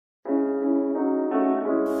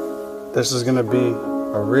This is gonna be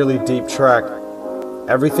a really deep track.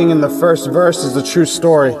 Everything in the first verse is a true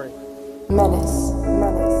story. Menace.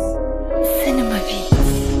 Sinima beats.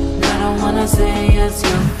 I don't wanna say it's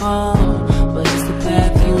your fault, but it's the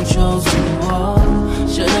path you chose to walk.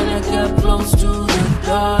 Shouldn't have kept close to the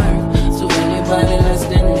dark, so anybody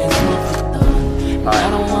listening is with I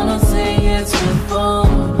don't wanna say it's your fault,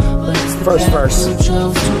 but it's the First path verse. you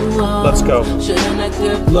chose to walk. Let's go. Shouldn't have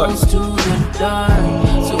kept close to the dark,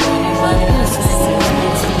 so anybody listening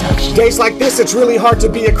is Days like this, it's really hard to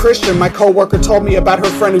be a Christian. My coworker told me about her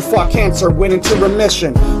friend who fought cancer, went into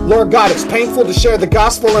remission. Lord God, it's painful to share the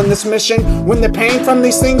gospel in this mission when the pain from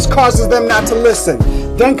these things causes them not to listen.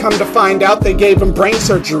 Then come to find out they gave him brain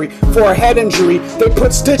surgery for a head injury. They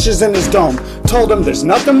put stitches in his dome, told him there's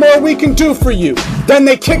nothing more we can do for you. Then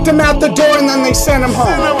they kicked him out the door and then they sent him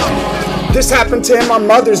home. This happened to him on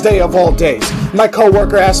Mother's Day of all days. My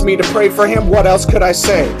coworker asked me to pray for him. What else could I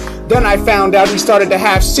say? Then I found out he started to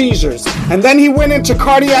have seizures, and then he went into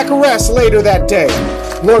cardiac arrest later that day.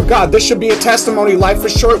 Lord God, this should be a testimony. Life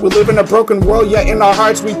is short. We live in a broken world, yet in our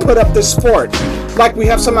hearts we put up this fort, like we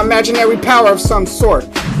have some imaginary power of some sort.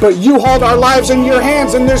 But you hold our lives in your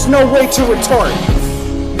hands, and there's no way to retort.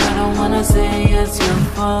 I don't wanna say it's your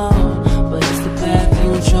fault, but it's the path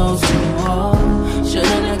you chose to walk.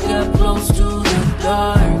 Shouldn't have kept close to the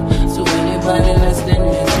dark, so anybody listening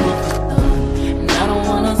is with and I don't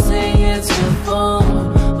wanna say it's your fault,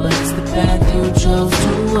 but it's the path you chose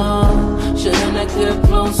to walk. Shouldn't have kept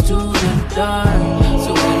close to the dark,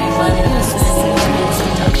 so anybody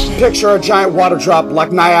listening is Picture a giant water drop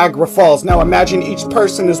like Niagara Falls. Now imagine each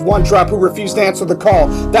person is one drop who refused to answer the call.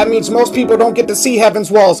 That means most people don't get to see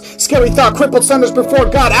heaven's walls. Scary thought, crippled sinners before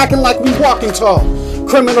God, acting like we walking tall.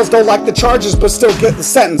 Criminals don't like the charges but still get the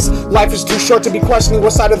sentence. Life is too short to be questioning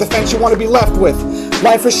what side of the fence you want to be left with.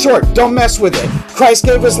 Life is short, don't mess with it. Christ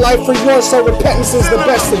gave his life for yours, so repentance is the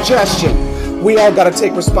best suggestion. We all gotta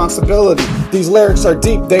take responsibility. These lyrics are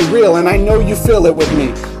deep, they real, and I know you feel it with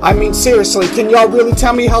me. I mean seriously, can y'all really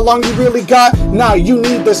tell me how long you really got? Nah, you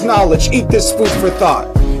need this knowledge, eat this food for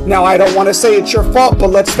thought. Now I don't want to say it's your fault, but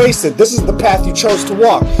let's face it, this is the path you chose to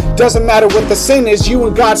walk. Doesn't matter what the sin is, you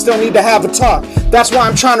and God still need to have a talk. That's why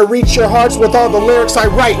I'm trying to reach your hearts with all the lyrics I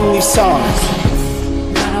write in these songs.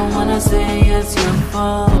 I don't wanna say it's your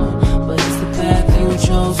fault, but it's the path you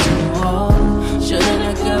chose to walk. Shouldn't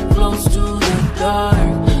have kept close to the dark,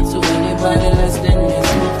 so anybody listening is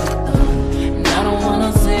with and I don't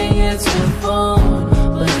wanna say it's your fault,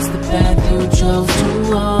 but it's the path you chose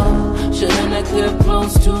to walk. Shouldn't have kept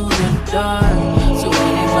close to the dark, so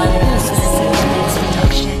anybody listening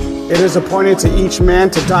is It is appointed to each man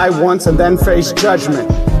to die once and then face judgment.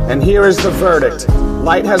 And here is the verdict.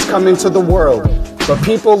 Light has come into the world, but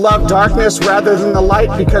people love darkness rather than the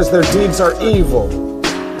light because their deeds are evil.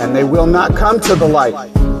 And they will not come to the light,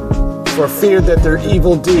 for fear that their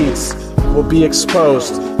evil deeds will be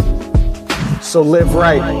exposed. So live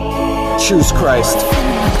right, choose Christ.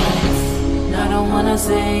 I don't wanna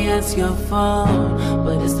say it's your fault,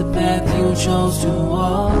 but it's the path you chose to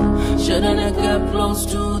walk. Shouldn't have kept close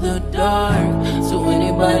to the dark, so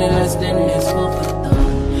anybody listening is full for thought.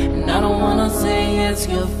 And I don't wanna say it's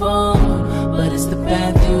your fault, but it's the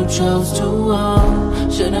path you chose to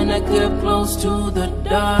walk. Shouldn't have kept close to the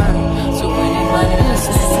dark, so anybody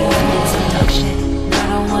listening is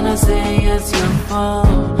I don't wanna say it's your fault,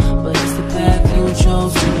 but it's the path you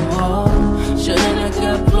chose to walk. Shouldn't have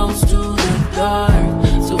kept close to the dark.